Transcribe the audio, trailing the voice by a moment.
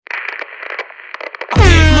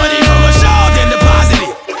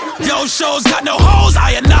no shows, got no hoes,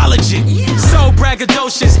 I acknowledge it. So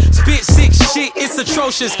braggadocious, spit sick shit, it's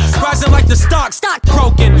atrocious. Rising like the stock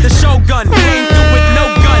broken. The shogun came through with no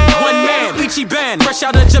gun. One man, Ichiban, fresh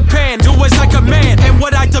out of Japan. Do it like a man, and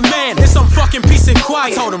what I demand is some fucking peace and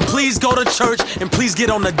quiet. Told him, please go to church and please get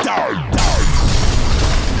on the dog.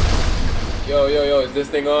 Yo, is this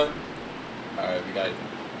thing on? Alright,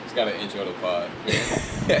 just gotta intro the pod.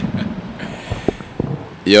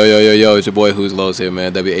 Yo, it's your boy Who's Los here,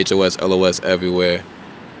 man. WHOS, LOS everywhere.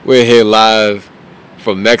 We're here live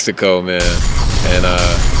from Mexico, man. And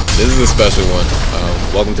this is a special one.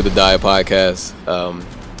 Welcome to the Diet Podcast.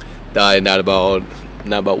 Diet not about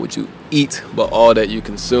what you eat, but all that you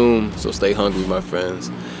consume. So stay hungry, my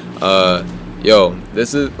friends.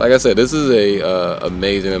 This is, like I said, this is a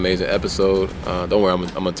amazing episode. Don't worry, I'm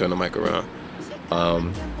gonna turn the mic around.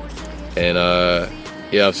 I'm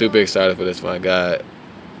super excited for this one. I got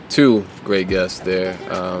two great guests there.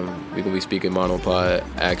 We're gonna be speaking monopod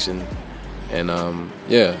action, and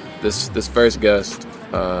this first guest,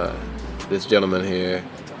 this gentleman here,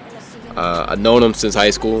 I've known him since high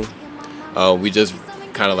school. We just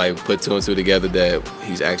kind of like put two and two together that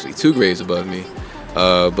he's actually 2 grades above me,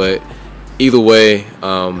 but either way,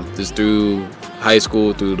 just through high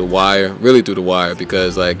school, through the wire,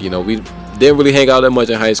 because we didn't really hang out that much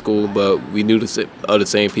in high school, but we knew the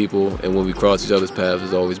same people, and when we crossed each other's paths,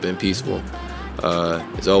 it's always been peaceful.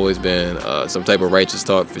 It's always been some type of righteous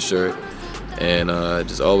talk for sure, and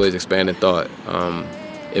just always expanding thought,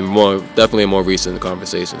 definitely in more recent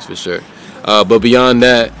conversations for sure. But beyond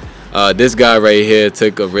that, this guy right here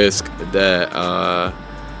took a risk that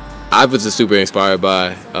I was just super inspired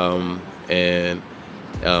by, and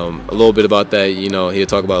a little bit about that, he'll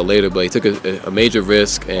talk about it later, but he took a major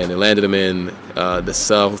risk, and it landed him in the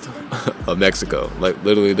south of Mexico, like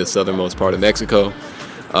literally the southernmost part of Mexico.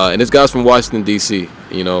 And this guy's from Washington, D.C.,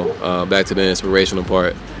 back to the inspirational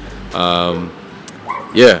part. I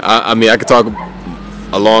could talk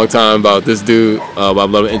a long time about this dude, but I'd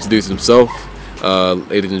love to introduce himself.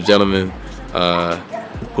 Ladies and gentlemen,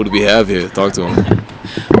 who do we have here? Talk to him.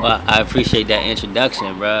 Well, I appreciate that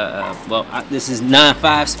introduction, bro. This is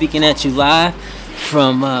 9-5 speaking at you live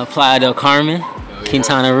from Playa del Carmen,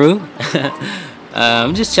 Quitana Roo.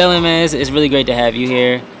 I'm just chilling, man. It's really great to have you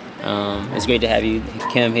here. It's great to have you,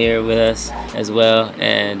 Kim, here with us as well.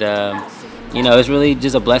 And, it's really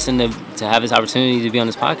just a blessing to have this opportunity to be on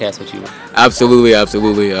this podcast with you. Absolutely.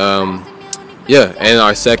 And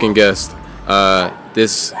our second guest,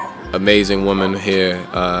 this amazing woman here,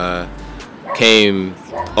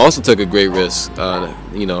 took a great risk.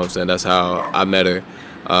 That's how I met her.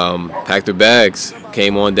 Packed her bags,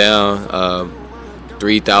 came on down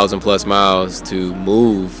 3,000 plus miles to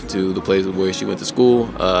move to the place where she went to school.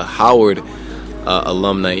 Howard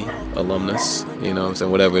alumnus,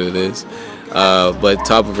 whatever it is. But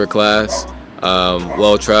top of her class,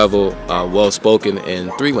 well-traveled, well-spoken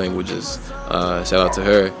in 3 languages. Shout out to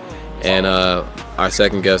her. And our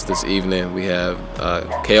second guest this evening, we have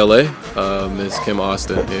KLA, Ms. Kim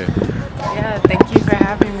Austin here. Yeah, thank you for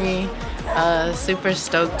having me. Super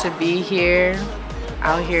stoked to be here,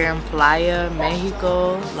 out here in Playa,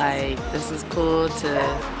 Mexico. Like, this is cool to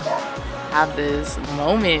have this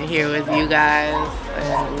moment here with you guys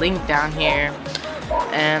and Link down here.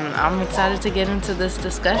 And I'm excited to get into this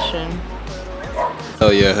discussion.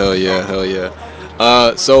 Hell yeah.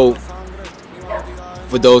 So,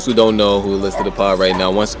 for those who don't know, who listen to the pod right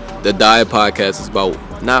now, once the Diet Podcast is about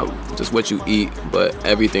not just what you eat, but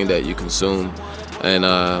everything that you consume. And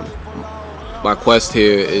my quest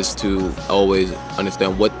here is to always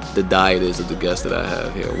understand what the diet is of the guest that I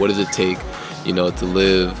have here. What does it take, to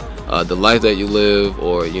live the life that you live,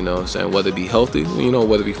 or whether it be healthy,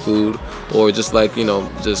 whether it be food, or just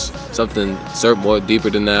just something more deeper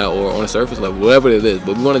than that, or on a surface level, whatever it is.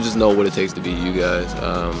 But we want to just know what it takes to be you guys.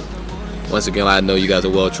 Once again, I know you guys are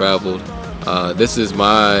well-traveled. This is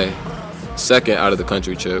my second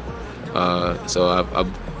out-of-the-country trip. So I've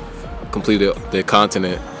completed the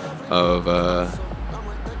continent of,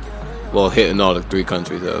 hitting all the 3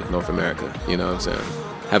 countries of North America. You know what I'm saying?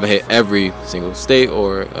 Haven't hit every single state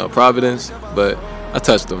or province, but I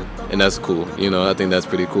touched them, and that's cool. I think that's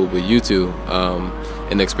pretty cool. But you two,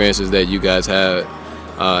 and the experiences that you guys had,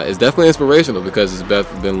 is definitely inspirational, because it's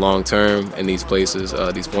been long term in these places,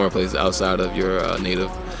 these foreign places outside of your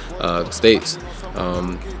native states.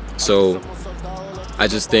 So I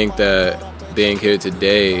just think that being here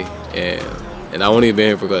today, and I only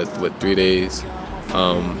been here for 3 days.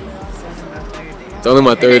 It's only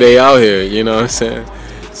my 3rd day out here. You know what I'm saying?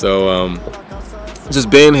 So just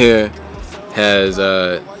being here has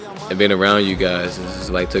and being around you guys is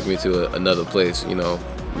like took me to another place.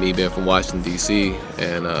 me being from Washington D.C.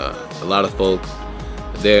 and a lot of folk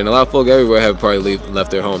there, and a lot of folk everywhere have probably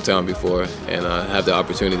left their hometown before, and have the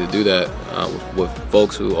opportunity to do that with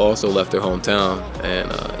folks who also left their hometown,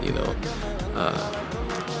 and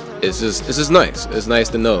it's just nice. It's nice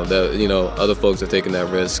to know that other folks are taking that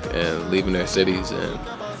risk and leaving their cities and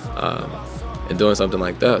doing something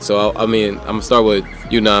like that. So I mean, I'm gonna start with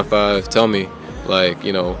you, 9-5. Tell me, like,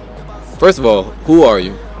 first of all, who are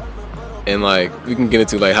you? And like, we can get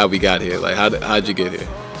into like how we got here. Like, how'd you get here?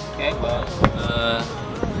 Okay, well,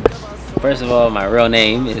 first of all, my real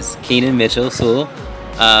name is Kenon Mitchell Sewell.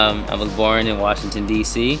 I was born in Washington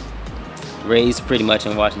D.C. Raised pretty much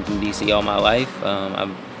in Washington D.C. all my life.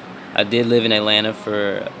 I did live in Atlanta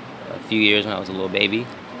for a few years when I was a little baby.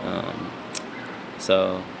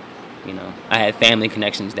 So, I had family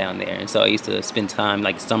connections down there, and so I used to spend time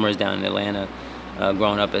like summers down in Atlanta,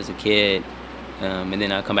 growing up as a kid. And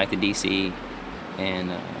then I come back to D.C.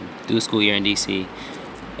 and do a school year in D.C.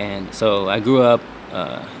 And so I grew up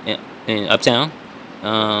in Uptown.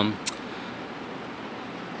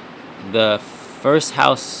 The first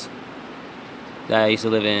house that I used to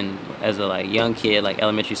live in as a young kid, like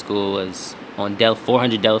elementary school, was on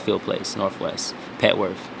 400 Delafield Place, Northwest,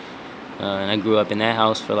 Petworth. And I grew up in that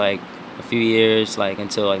house for like a few years, like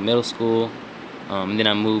until like middle school. And then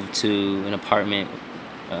I moved to an apartment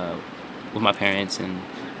with my parents and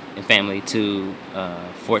family to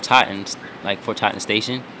Fort Totten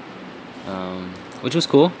Station, which was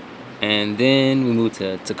cool. And then we moved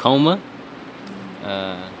to Tacoma,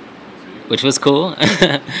 which was cool.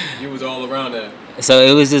 You was all around that. So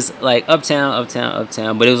it was just like uptown,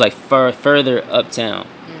 but it was like further uptown.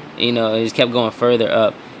 It just kept going further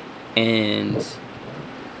up, and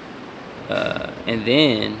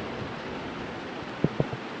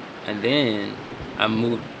then I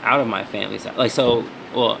moved out of my family side. Like, so,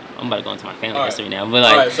 well, I'm about to go into my family history now, but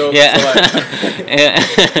like, all right, yeah.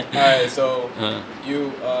 All right, so you,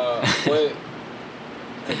 what?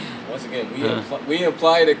 Once again, we in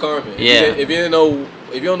Playa del Carmen. Yeah. If you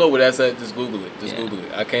don't know where that's at, just Google it. Google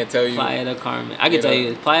it. I can't tell you. Playa del Carmen. I can tell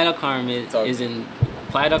you, Playa del Carmen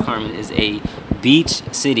is a beach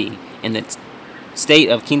city in the state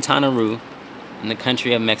of Quitana Roo, in the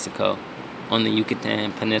country of Mexico, on the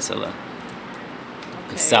Yucatan Peninsula.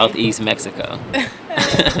 Southeast Mexico.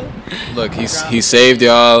 Look, he saved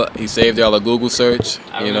y'all. He saved y'all a Google search.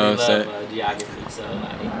 You know what I'm saying? Geography, so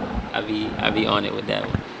I be on it with that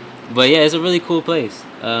one. But yeah, it's a really cool place.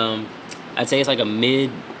 I'd say it's like a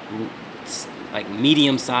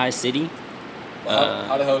medium-sized city.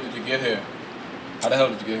 How the hell did you get here?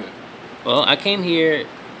 Well, I came here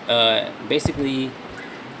basically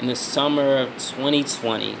in the summer of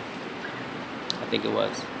 2020. I think it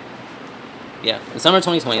was. Yeah, the summer of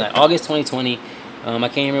 2020, like August 2020, I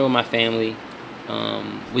came here with my family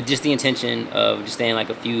with just the intention of just staying like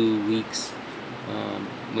a few weeks.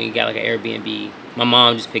 We got like an Airbnb. My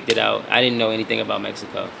mom just picked it out. I didn't know anything about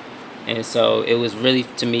Mexico. And so it was really,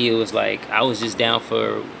 to me, it was like I was just down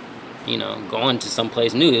for, going to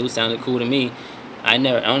someplace new. It sounded cool to me. I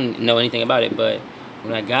don't know anything about it, but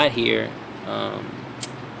when I got here,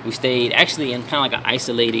 we stayed actually in kind of like an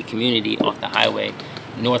isolated community off the highway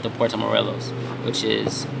north of Puerto Morelos, which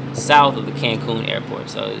is south of the Cancun airport.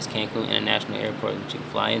 So it's Cancun International Airport that you can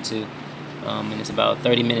fly into, and it's about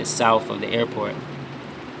 30 minutes south of the airport.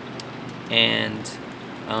 And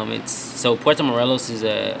so Puerto Morelos is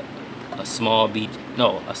a small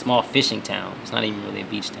fishing town. It's not even really a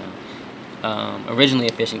beach town. Originally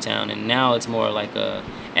a fishing town, and now it's more like a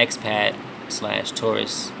expat /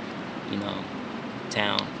 tourist,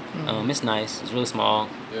 town. It's nice. It's really small.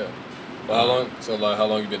 Yeah. Well, how long? So how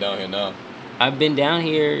long you been down here now? I've been down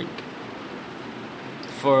here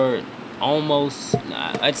for almost,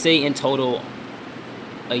 I'd say in total,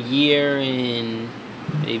 a year and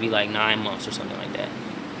maybe like 9 months or something like that.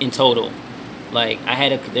 In total, like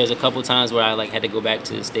there's a couple times where I like had to go back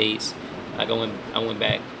to the States. Like I went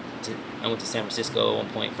to San Francisco at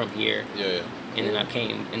one point from here. Yeah. And then I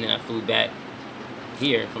flew back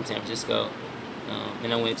here from San Francisco,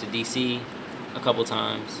 and I went to D.C. a couple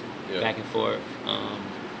times. Yeah. Back and forth.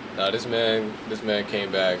 This man came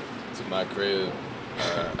back to my crib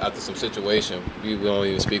after some situation. We won't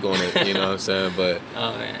even speak on it, you know what I'm saying? But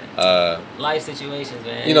oh man, life situations,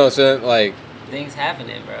 man. You know what I'm saying? Like things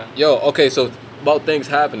happening, bro. Yo, okay, so about things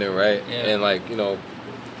happening, right? Yeah. And like,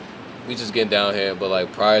 we just getting down here, but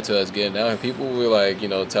like prior to us getting down here, people were like,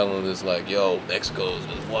 telling us like, yo, Mexico's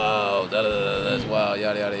wild, that's wild,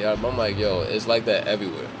 yada yada yada. But I'm like, yo, it's like that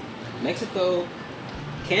everywhere. Mexico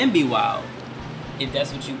can be wild if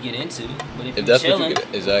that's what you get into. But if you're that's chilling, what you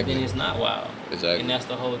get, exactly, then it's not wild. Exactly. And that's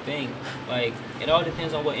the whole thing. Like, it all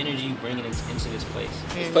depends on what energy you bring into this place.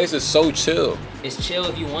 This place is so chill. It's chill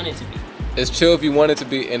if you want it to be. It's chill if you want it to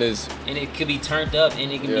be, and it could be turned up,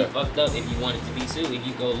 and it can be fucked up if you want it to be too. If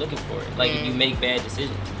you go looking for it, like if you make bad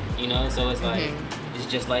decisions, you know. So it's like it's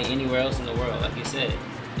just like anywhere else in the world. Like you said,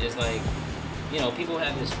 it's like, you know, people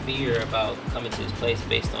have this fear about coming to this place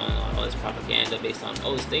based on all this propaganda, based on,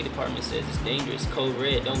 the State Department says it's dangerous, code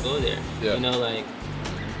red, don't go there. Yeah. You know, like,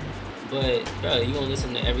 but bro, you gonna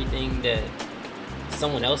listen to everything that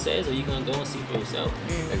someone else says, or you gonna go and see for yourself?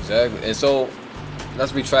 Exactly. And so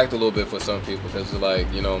let's retract a little bit for some people, because it's like,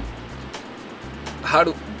 you know,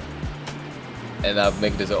 and I'll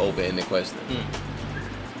make this an open-ended question.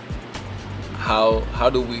 How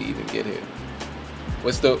do we even get here?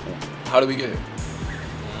 How do we get here?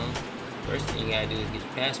 Well, first thing you gotta do is get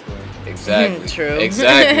your passport. Exactly. True.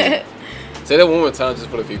 Exactly. Say that one more time just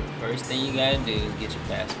for the people. First thing you gotta do is get your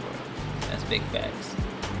passport. That's big facts.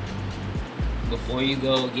 Before you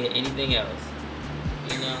go get anything else,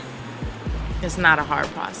 you know? It's not a hard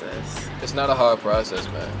process. It's not a hard process,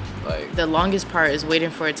 man. Like, the longest part is waiting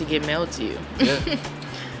for it to get mailed to you. Yeah.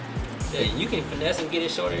 Yeah, you can finesse and get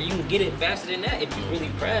it shorter. You can get it faster than that if you really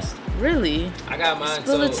pressed. Really? I got mine.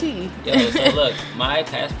 Spill the tea. So look, my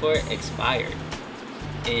passport expired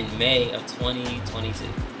in May of 2022,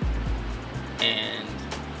 and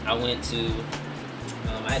I went to.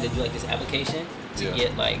 I had to do like this application to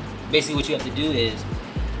get like, basically what you have to do is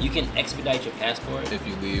you can expedite your passport if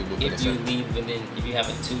you leave within if you have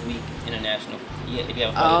a 2-week international. Yeah, if you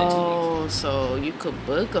have a flight within 2 weeks. So you could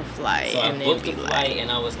book a flight. So I and booked then the be flight, like, and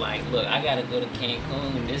I was like, look, I gotta go to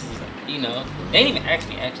Cancun. This is, you know, they didn't even ask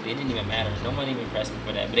me. Actually, it didn't even matter. No one even pressed me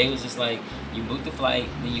for that. But it was just like, you book the flight,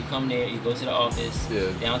 then you come there, you go to the office,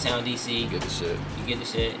 downtown DC. You get the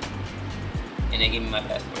shit, and they give me my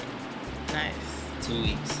passport. Nice. 2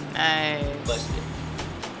 weeks. Nice. Busted it.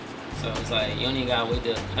 So it's like, you only gotta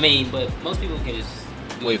wait but most people can just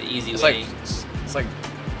do it the easy way. It's like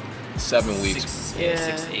 7 weeks.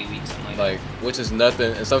 6 to 8 weeks, something like that. Which is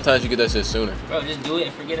nothing, and sometimes you get that shit sooner. Bro, just do it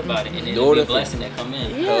and forget about it, and then Do it'll be it a blessing that come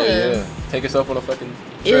in. Yeah. Hell yeah. Take yourself on a fucking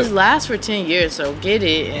trip. It lasts for 10 years, so get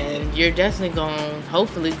it, and you're definitely going to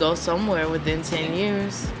hopefully go somewhere within 10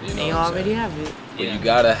 years. You know and you already have it. But you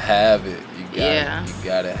gotta have it. You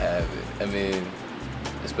gotta have it. I mean,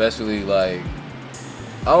 especially like,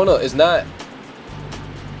 I don't know, it's not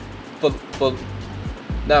for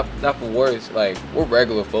not for worse, like, we're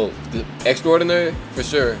regular folk. The extraordinary, for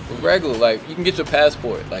sure. We're regular, like, you can get your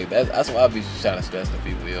passport. Like, that's what I be trying to stress to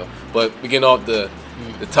people, yo. But we getting off the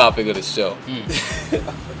topic of the show.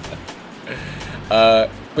 But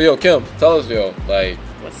yo, Kim, tell us, yo, like,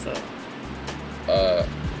 What's up?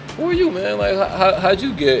 who are you, man? Like, how'd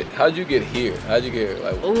you get here? How'd you get here?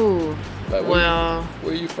 Like, Ooh. like, Well,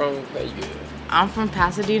 where you from? How you get here? I'm from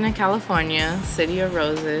Pasadena, California, City of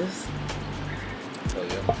Roses. Oh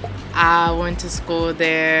yeah. I went to school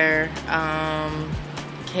there,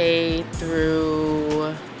 K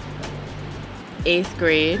through 8th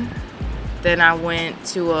grade. Then I went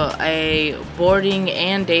to a boarding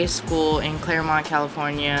and day school in Claremont,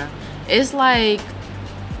 California. It's like,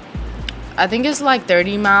 I think it's like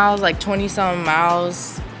 30 miles, like 20-something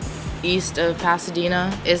miles east of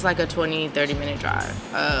Pasadena. It's like a 30 minute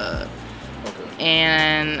drive.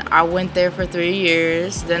 And I went there for 3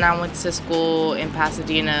 years. Then I went to school in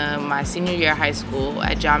Pasadena my senior year of high school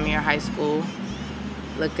at John Muir High School.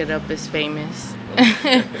 Look it up, it's famous.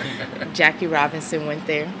 Jackie Robinson went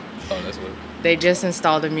there. Oh, that's what. They just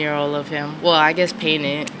installed a mural of him. Well, I guess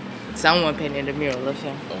painted. Someone painted a mural of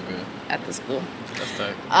him at the school. That's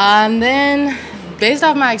tight. And then, based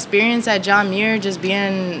off my experience at John Muir, just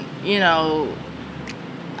being, you know,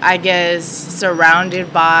 I guess,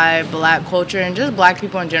 surrounded by black culture and just black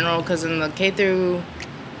people in general, because in the K through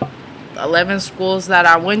 11 schools that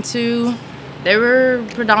I went to, they were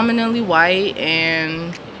predominantly white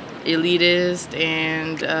and elitist,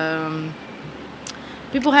 and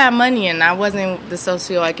people had money, and that wasn't the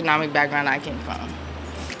socioeconomic background I came from.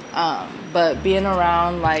 But being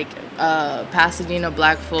around, like, Pasadena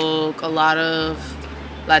black folk, a lot of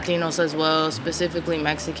Latinos as well, specifically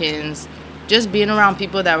Mexicans, just being around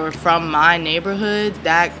people that were from my neighborhood,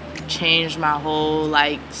 that changed my whole,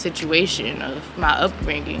 like, situation of my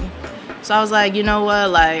upbringing. So I was like, you know what,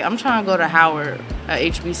 like, I'm trying to go to Howard at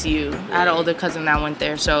HBCU. I had an older cousin that went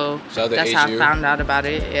there, so that's how I found out about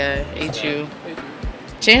it. Yeah, HU.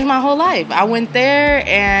 Changed my whole life. I went there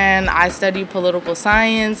and I studied political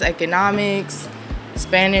science, economics,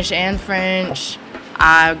 Spanish and French.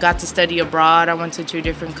 I got to study abroad. I went to 2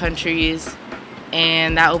 different countries.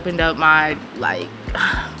 and that opened up my, like,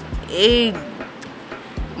 it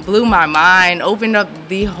blew my mind, opened up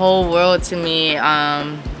the whole world to me,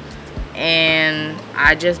 and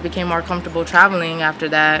I just became more comfortable traveling after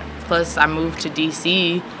that. Plus, I moved to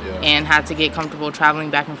DC and had to get comfortable traveling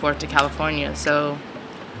back and forth to California. So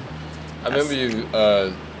I remember you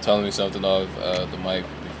telling me something off the mic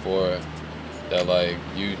before, that like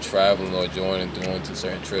you traveling or doing to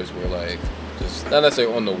certain trips were like just not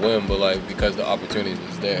necessarily on the whim, but like because the opportunity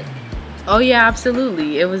was there. Oh yeah,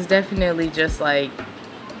 absolutely. It was definitely just like,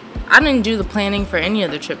 I didn't do the planning for any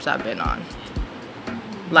of the trips I've been on.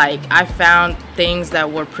 Like, I found things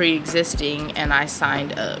that were pre-existing and I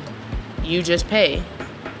signed up. You just pay.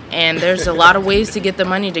 And there's a lot of ways to get the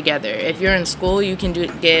money together. If you're in school, you can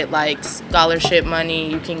get like scholarship money.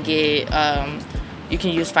 You can get, you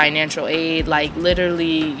can use financial aid. Like,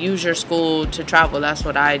 literally use your school to travel. That's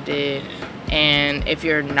what I did. And if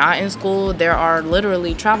you're not in school, there are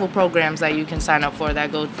literally travel programs that you can sign up for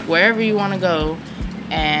that go wherever you want to go,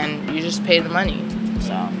 and you just pay the money.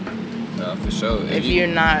 So, for sure. If you're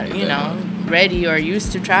not, you know, ready or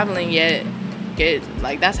used to traveling yet,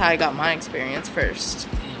 that's how I got my experience first.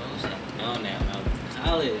 On that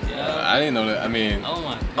college, yo. I didn't know that. I mean, oh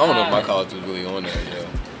my God. I don't know if my college was really on there, yo.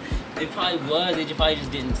 It probably was. They probably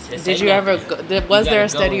just didn't. Did you ever? Was there a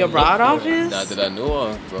study abroad office? Not that I knew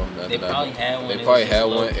of, bro. They probably had one. They probably had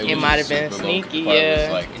one. It might have been sneaky, yeah.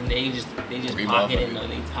 Like, and they just pocketed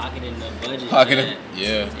the budget. Pocketed,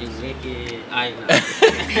 yeah. They wicked. I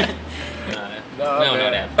no, we don't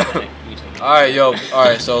know that. All right, yo. All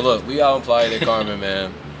right, so look, we out in Playa del Carmen,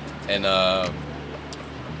 man, and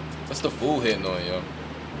what's the food hitting on, yo?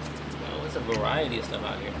 It's a variety of stuff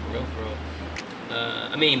out here, for real.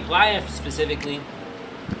 I mean, Playa specifically,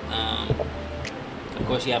 of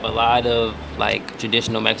course, you have a lot of, like,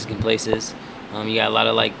 traditional Mexican places. You got a lot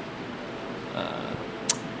of, like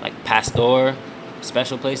pastor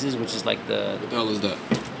special places, which is, like, the... What the hell is that?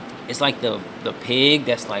 It's, like, the pig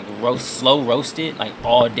that's, like, slow roasted, like,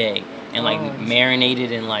 all day. And, like,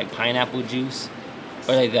 marinated in, like, pineapple juice.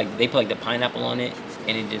 Or, they put, like, the pineapple on it,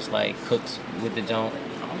 and it just, like, cooks with the joint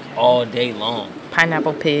all day long.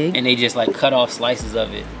 Pineapple pig. And they just like cut off slices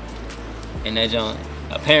of it, and that joint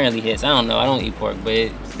apparently hits. I don't know. I don't eat pork,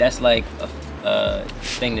 but that's like a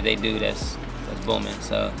thing that they do that's booming.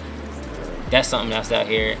 So that's something that's out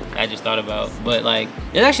here. I just thought about. But like,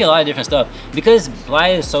 there's actually a lot of different stuff because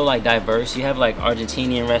Playa is so like diverse. You have like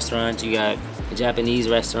Argentinian restaurants. You got Japanese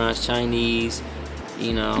restaurants, Chinese.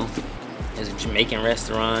 You know, there's a Jamaican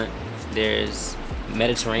restaurant. There's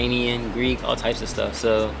Mediterranean, Greek, all types of stuff.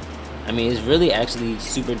 So I mean, it's really actually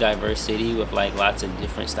super diverse city with like lots of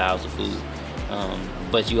different styles of food.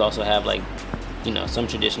 But you also have like, you know, some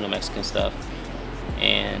traditional Mexican stuff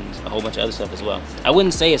and a whole bunch of other stuff as well. I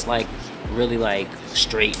wouldn't say it's like really like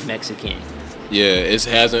straight Mexican. Yeah, it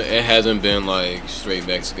hasn't been like straight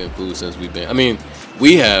Mexican food since we've been. I mean,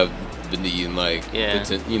 we have been eating like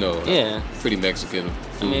pretty Mexican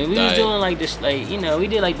food. I mean, we was doing like this, like, you know, we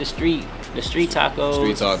did like the street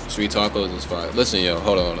tacos. Street tacos is fire. Listen, yo,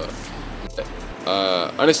 hold on.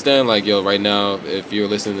 Understand, like, yo, right now, if you're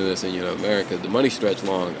listening to this in, you know, America, the money stretch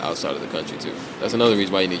long outside of the country too. That's another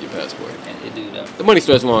reason why you need your passport. Yeah, they do though. The money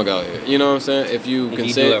stretch long out here. You know what I'm saying? If you do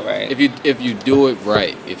it right. If you do it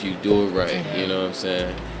right, mm-hmm. You know what I'm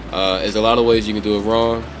saying? There's a lot of ways you can do it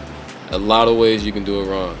wrong.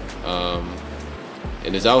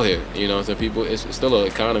 And it's out here. You know what I'm saying? People, it's still an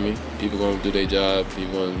economy. People gonna do their job.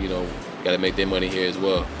 People gonna, you know, gotta make their money here as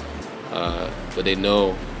well. But they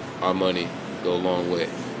know our money go a long way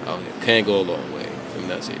out here. Can go a long way. Let me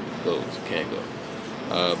not say goes. Can go.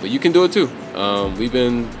 But you can do it too. We've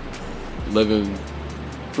been living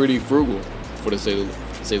pretty frugal, for to say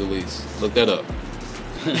the least. Look that up.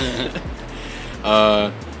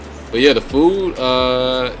 But yeah, the food,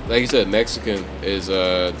 like you said, Mexican is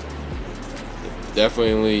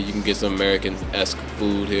definitely, you can get some American-esque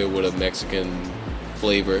food here with a Mexican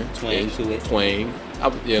flavor. Twang to it. Twang.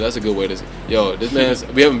 Yeah, that's a good way to say. Yo, this man's,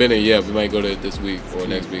 we haven't been there yet. We might go there this week or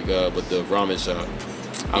next week, but the ramen shop.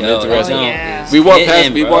 I'm interested. Yeah. We walked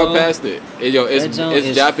past it.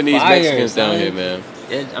 It's Japanese fire, Mexicans down here, man.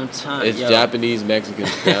 It's Japanese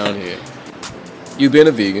Mexicans down here. You been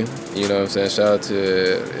a vegan, you know what I'm saying? Shout out to,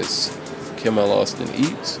 it's Kim L. Austin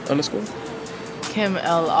Eats _. Kim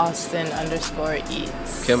L. Austin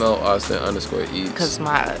 _eats. Kim L. Austin _eats. Because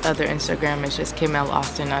my other Instagram is just Kim L.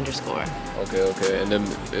 Austin _. Okay. And then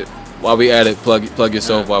while we at it, plug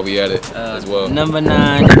yourself while we at it as well. Number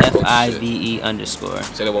 9 FIVE _.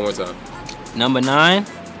 Say that one more time. Number 9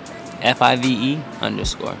 FIVE _.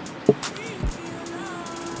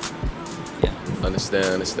 Yeah.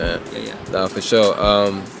 Understand. Yeah. Nah, for sure.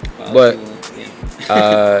 Follow But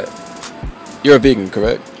people, you're a vegan,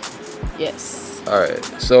 correct? Yes. All right.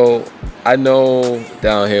 So I know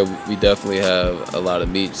down here we definitely have a lot of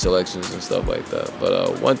meat selections and stuff like that.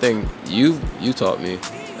 But one thing you taught me,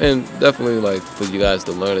 and definitely like for you guys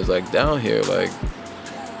to learn, is like down here, like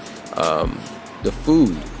the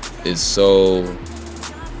food is so,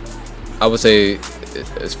 I would say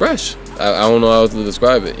it's fresh. I don't know how to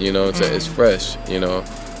describe it. You know, it's fresh. You know,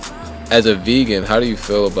 as a vegan, how do you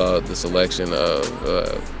feel about the selection of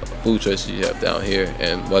food choices you have down here,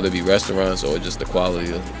 and whether it be restaurants or just the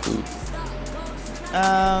quality of the food?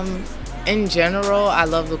 In general, I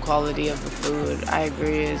love the quality of the food. I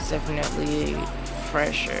agree, it's definitely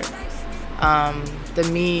fresher. The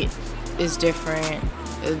meat is different,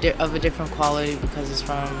 of a different quality because it's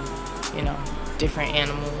from, different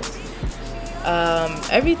animals.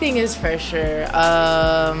 Everything is fresher.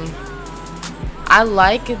 I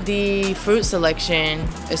like the fruit selection,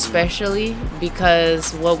 especially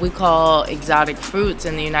because what we call exotic fruits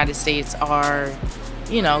in the United States are,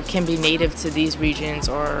 can be native to these regions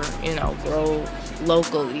or, grow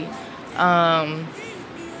locally.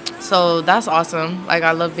 So that's awesome. Like,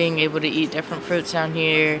 I love being able to eat different fruits down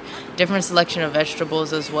here, different selection of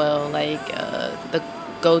vegetables as well. Like, the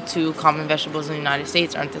go-to common vegetables in the United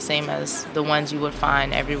States aren't the same as the ones you would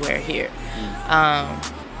find everywhere here.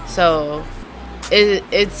 So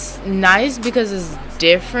it's nice because it's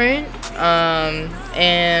different, and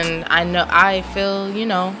I feel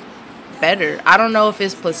better. I don't know if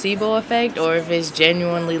it's placebo effect or if it's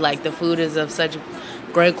genuinely like the food is of such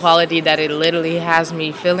great quality that it literally has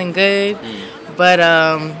me feeling good. But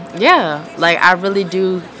yeah, like I really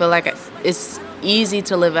do feel like it's easy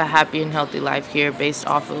to live a happy and healthy life here based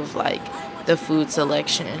off of like the food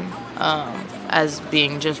selection as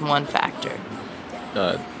being just one factor.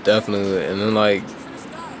 Definitely. And then like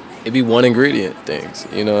it be one ingredient things,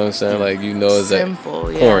 you know what I'm saying? Like it's simple,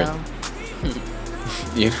 that corn.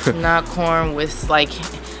 Not corn with like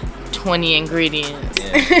 20 ingredients.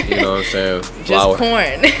 You know what I'm saying? Just Flour.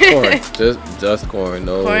 corn. Just corn.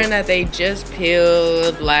 No corn that they just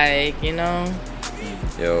peeled, like,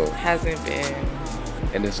 hasn't been.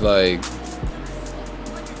 And it's like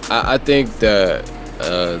I think that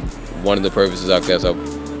one of the purposes, I guess,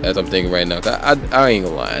 as I'm thinking right now, I ain't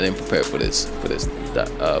gonna lie, I didn't prepare for this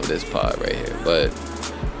pod right here, but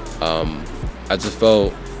I just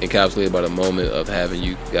felt encapsulated by the moment of having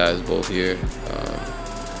you guys both here,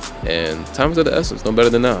 and time is of the essence, no better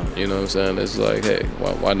than now. You know what I'm saying? It's like, hey,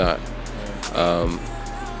 why not?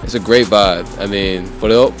 It's a great vibe. I mean, for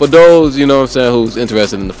those, you know what I'm saying, who's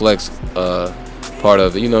interested in the flex part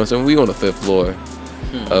of it, you know what I'm saying, we on the 5th floor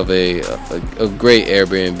of a great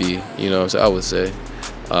Airbnb, you know what I'm saying, I would say.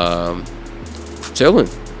 Chilling,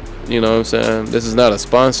 you know what I'm saying. This is not a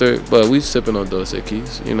sponsor, but we sipping on Dos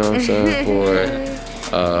Equis, you know what I'm saying, for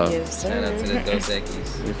Shout out to the Dos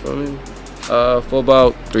Equis. You feel me? For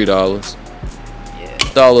about $3. Yeah.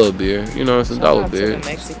 $1 a beer, you know, it's $1 beer. Shout out to the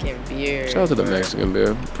Mexican beer. Shout out to the Mexican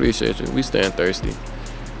beer. Appreciate you. We staying thirsty,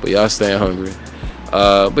 but y'all staying hungry.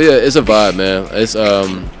 But yeah, it's a vibe, man. It's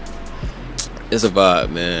a vibe,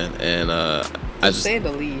 man, and to say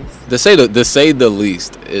the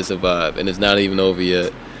least, it's a vibe, and it's not even over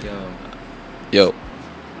yet. Yo.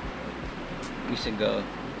 We should go.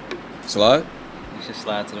 Slide? We should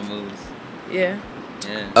slide to the movies. Yeah.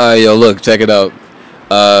 Yo, look, check it out.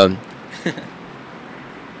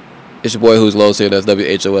 It's your boy Who's Los here. That's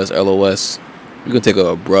WHOSLOS. We're gonna take an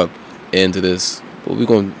abrupt end to this, but we're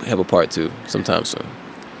gonna have a part 2 sometime soon.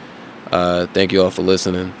 Thank you all for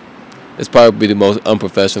listening. It's probably the most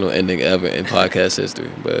unprofessional ending ever in podcast history,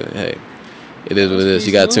 but hey, it is what it is.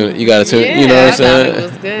 You gotta tune. Yeah, you know what I'm saying? It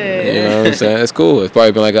was good. You know what I'm saying? It's cool. It's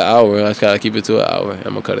probably been like an hour. I just gotta keep it to an hour. I'm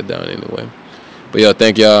gonna cut it down anyway. But yo,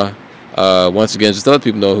 thank y'all. Once again, just to let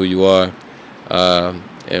people know who you are,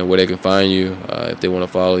 and where they can find you, if they want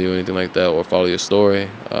to follow you, anything like that, or follow your story,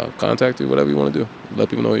 contact you, whatever you want to do. Let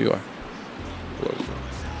people know who you are.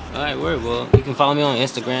 Alright, word. Well, you can follow me on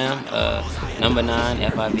Instagram,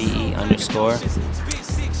 #9FIVE_.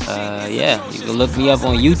 Yeah, you can look me up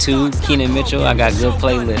on YouTube, Kenon Mitchell. I got good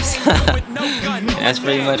playlists. That's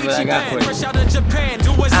pretty much what I got for you.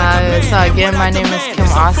 So again, my name is Kim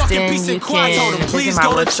Austin. You can visit my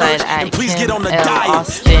website at KimLAustin.com.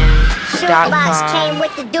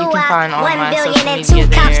 You can find all my social media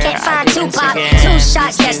there. I do Instagram, two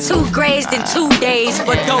shots, that's 2 grades in 2 days.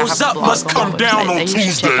 What goes up must come down on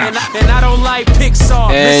Tuesday. And I don't like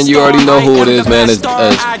Pixar. And you already know who it is, man. It's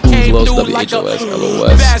Who's Low, WHOS,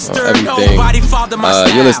 LOS, everything.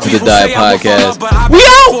 You listen to the Diet Podcast. We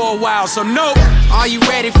out! So nope. Are you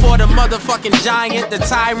ready for the motherfucking giant, the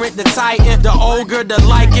tyrant, the titan, the ogre, the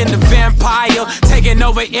lycan, the vampire, taking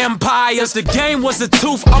over empires? The game was a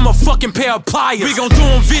tooth, I'm a fucking pair of pliers. We gon' do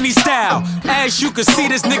 'em Vinny style. As you can see,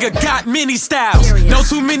 this nigga got many styles. No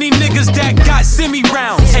too many niggas that got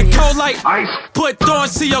semi-rounds. And cold like ice, put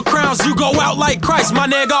thorns to your crowns. You go out like Christ, my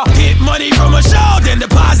nigga. Get money from a show, then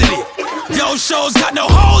deposit it. Yo, shows got no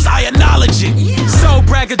hoes, I acknowledge it. So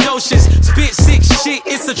braggadocious, spit sick shit,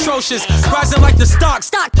 it's atrocious. Rising like the stock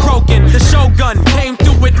broken. The Shogun came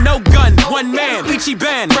through with no gun. One man,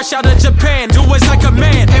 Ichiban, fresh out of Japan. Do as I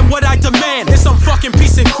command, and what I demand is some fucking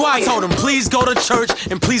peace and quiet. I told him, please go to church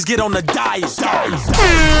and please get on the diet.